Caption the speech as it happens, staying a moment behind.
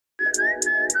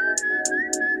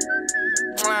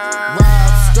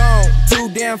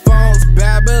two damn phones.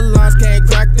 Babylons can't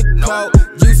crack the code.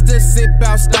 Used to sip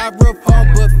out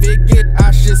styrofoam, but figured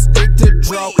I should stick to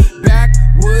dro.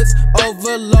 Backwoods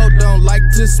overload, don't like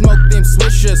to smoke them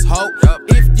swishers, ho.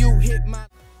 If you hit my...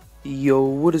 Yo,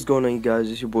 what is going on, you guys?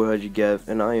 It's your boy Haji Gav,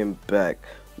 and I am back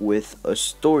with a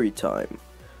story time.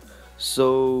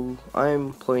 So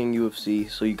I'm playing UFC,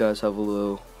 so you guys have a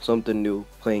little something new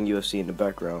playing UFC in the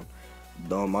background.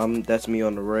 That's me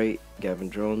on the right, Gavin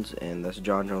Jones, and that's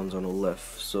John Jones on the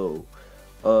left. So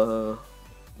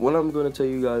what I'm gonna tell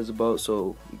you guys about,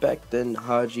 so back then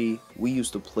Haji, we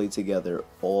used to play together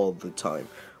all the time.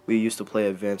 We used to play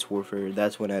Advanced Warfare.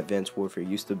 That's when Advanced Warfare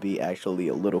used to be actually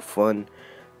a little fun,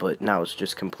 but now it's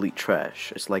just complete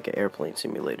trash. It's like an airplane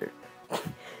simulator.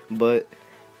 But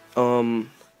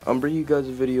I'm bringing you guys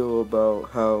a video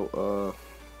about how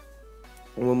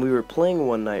when we were playing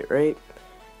one night, right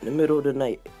in the middle of the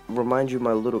night, remind you,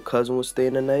 my little cousin was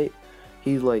staying the night.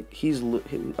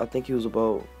 I think he was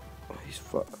about, he's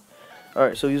 5.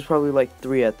 Alright, so he was probably like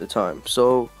 3 at the time.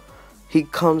 So he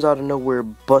comes out of nowhere,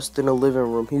 busting the living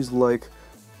room. He's like,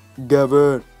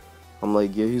 Gavin. I'm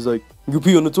like, yeah. He's like, you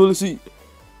pee on the toilet seat.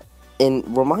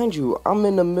 And remind you, I'm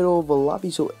in the middle of a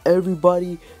lobby, so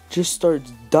everybody just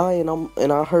starts dying.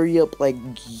 And I hurry up, like,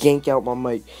 yank out my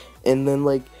mic. And then,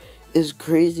 like, it's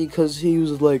crazy because he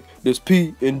was like, there's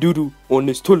pee and doo-doo on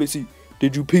this toilet seat.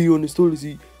 Did you pee on this toilet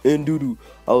seat and doo-doo?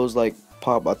 I was like,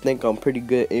 Pop, I think I'm pretty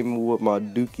good aiming with my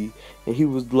dookie. And he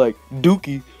was like,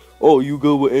 dookie? Oh, you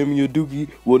good with aiming your dookie?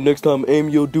 Well, next time aim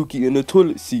your dookie in the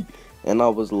toilet seat. And I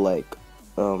was like,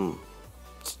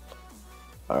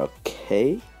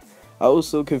 okay. I was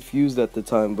so confused at the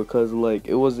time because, like,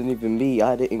 it wasn't even me.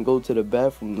 I didn't go to the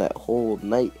bathroom that whole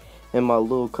night, and my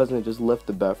little cousin just left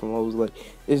the bathroom. I was like,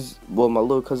 my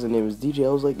little cousin name is DJ.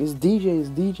 I was like, it's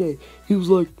DJ. He was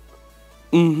like,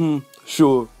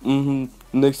 sure,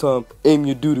 next time, aim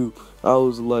your doo-doo. I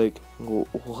was like,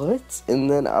 what? And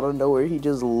then out of nowhere, he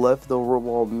just left the room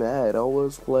all mad. I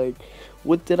was like,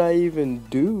 what did I even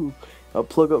do? I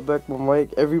plug up back my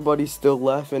mic, everybody's still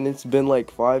laughing. It's been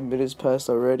like 5 minutes past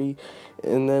already,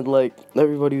 and then like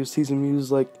everybody was teasing me. He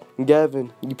was like,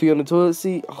 Gavin, you pee on the toilet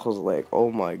seat? I was like, oh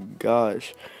my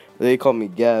gosh. They called me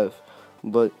Gav,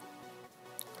 but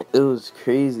it was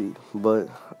crazy. But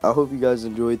I hope you guys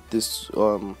enjoyed this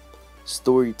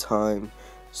story time.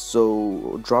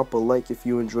 So drop a like if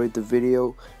you enjoyed the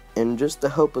video. And just to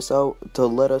help us out, to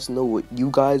let us know what you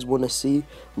guys want to see,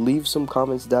 leave some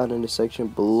comments down in the section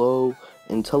below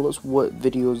and tell us what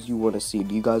videos you want to see.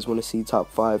 Do you guys want to see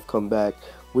top 5 come back?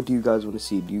 What do you guys want to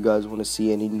see? Do you guys want to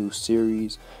see any new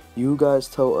series? You guys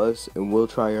tell us, and we'll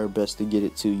try our best to get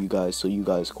it to you guys so you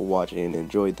guys can watch it and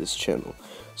enjoy this channel.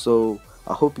 So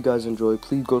I hope you guys enjoy.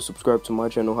 Please go subscribe to my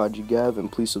channel, Haji Gav,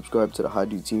 and please subscribe to the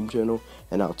Haji Team channel,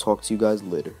 and I'll talk to you guys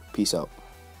later. Peace out.